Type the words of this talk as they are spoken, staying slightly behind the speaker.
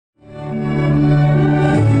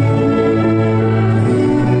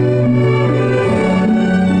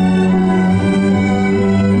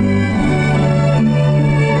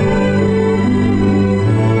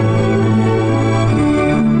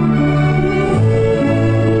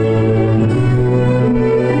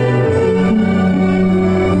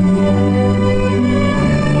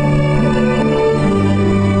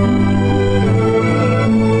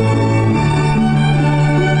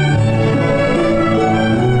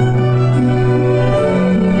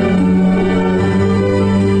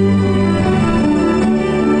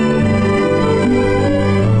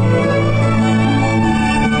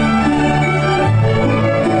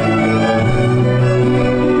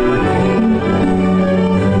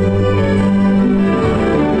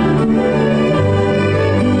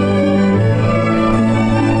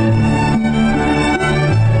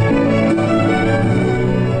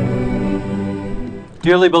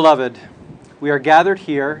Dearly beloved, we are gathered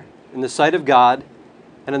here in the sight of God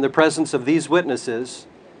and in the presence of these witnesses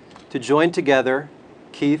to join together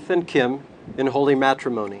Keith and Kim in holy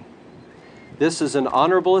matrimony. This is an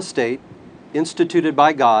honorable estate instituted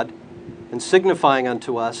by God and signifying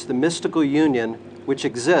unto us the mystical union which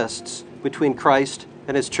exists between Christ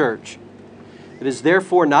and his church. It is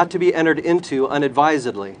therefore not to be entered into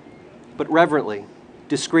unadvisedly, but reverently,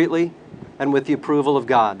 discreetly, and with the approval of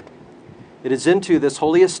God. It is into this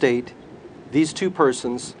holy estate these two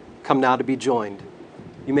persons come now to be joined.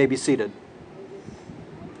 You may be seated.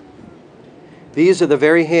 These are the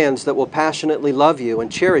very hands that will passionately love you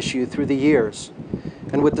and cherish you through the years,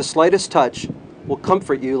 and with the slightest touch will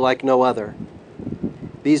comfort you like no other.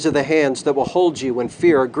 These are the hands that will hold you when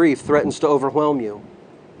fear or grief threatens to overwhelm you.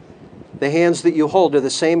 The hands that you hold are the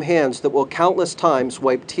same hands that will countless times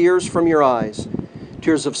wipe tears from your eyes,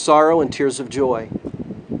 tears of sorrow and tears of joy.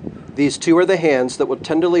 These two are the hands that will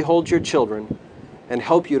tenderly hold your children and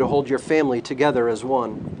help you to hold your family together as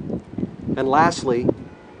one. And lastly,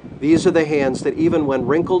 these are the hands that even when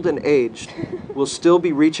wrinkled and aged will still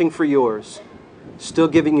be reaching for yours, still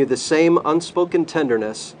giving you the same unspoken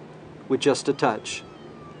tenderness with just a touch.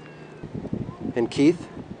 And Keith,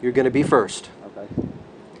 you're going to be first.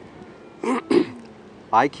 Okay.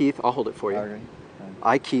 I, Keith, I'll hold it for you. Okay.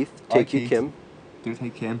 I, Keith, take you, Kim, Do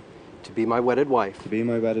take Kim to be my wedded wife, to be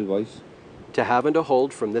my wedded wife, to have and to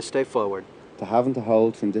hold from this day forward, to have and to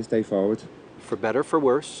hold from this day forward, for better, for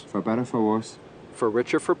worse, for better, for worse, for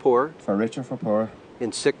richer, for poor, for richer, for poor,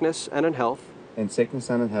 in sickness and in health, in sickness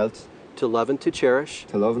and in health, to love and to cherish,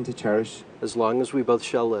 to love and to cherish, as long as we both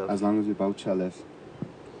shall live. as long as we both shall live.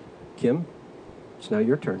 Kim, it's now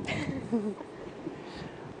your turn.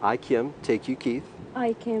 I, Kim, take you, Keith,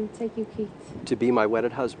 I, Kim, take you, Keith, to be my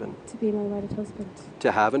wedded husband, to be my wedded husband,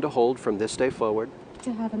 to have and to hold from this day forward,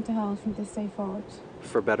 to have and to hold from this day forward,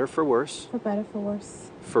 for better, for worse, for better, for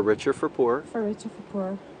worse, for richer, for poor, for richer, for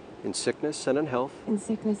poor, in sickness and in health, in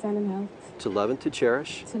sickness and in health, to love and to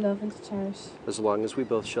cherish, to love and to cherish, as long as we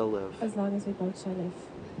both shall live. as long as we both shall live.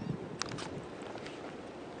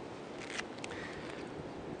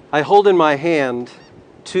 I hold in my hand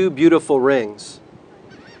two beautiful rings.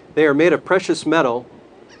 They are made of precious metal,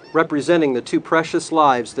 representing the two precious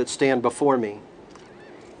lives that stand before me.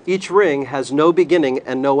 Each ring has no beginning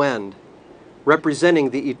and no end, representing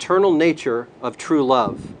the eternal nature of true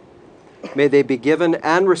love. May they be given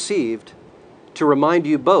and received to remind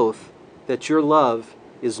you both that your love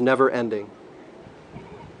is never ending.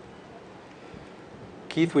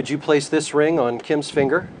 Keith, would you place this ring on Kim's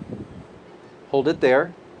finger? Hold it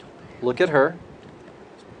there. Look at her.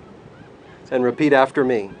 And repeat after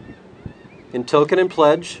me. In token and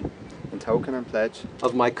pledge In token and pledge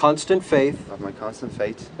of my constant faith of my constant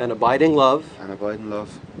faith and abiding love, and abiding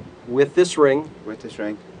love, with this ring with this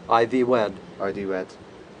ring I thee wed. I do wed.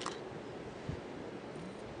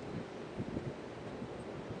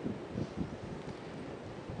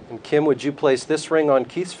 And Kim, would you place this ring on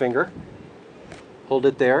Keith's finger? Hold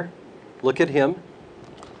it there. Look at him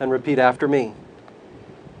and repeat after me.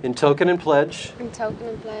 In token and pledge In token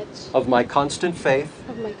and pledge of my constant faith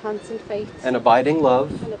of my constant faith and abiding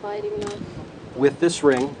love, and abiding love, with this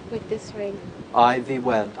ring with this ring I thee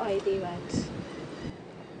wed. I thee wed.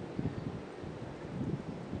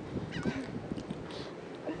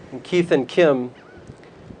 And Keith and Kim,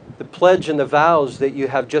 the pledge and the vows that you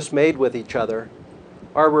have just made with each other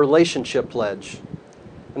are a relationship pledge.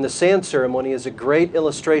 And the sand ceremony is a great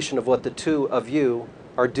illustration of what the two of you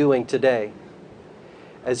are doing today.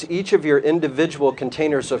 As each of your individual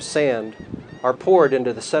containers of sand are poured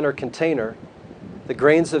into the center container, the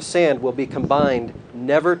grains of sand will be combined,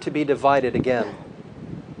 never to be divided again.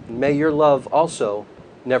 And may your love also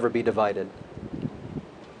never be divided.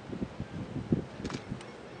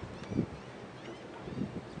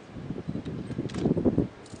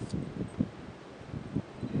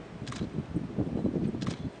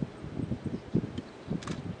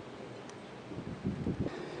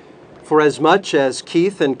 For as much as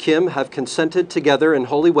Keith and Kim have consented together in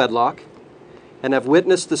holy wedlock, and have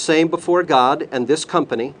witnessed the same before God and this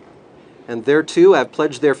company, and thereto have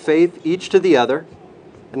pledged their faith each to the other,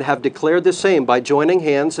 and have declared the same by joining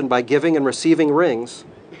hands and by giving and receiving rings,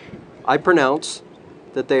 I pronounce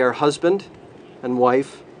that they are husband and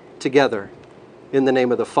wife together, in the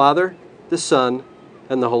name of the Father, the Son,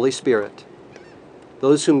 and the Holy Spirit.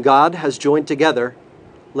 Those whom God has joined together,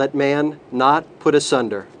 let man not put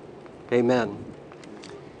asunder. Amen.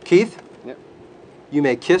 Keith, Yep. You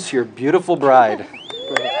may kiss your beautiful bride. If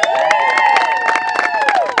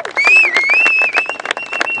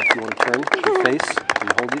you want to turn your face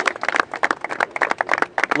and hold it.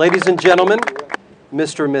 Ladies and gentlemen,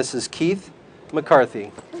 Mr. and Mrs. Keith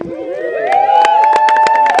McCarthy.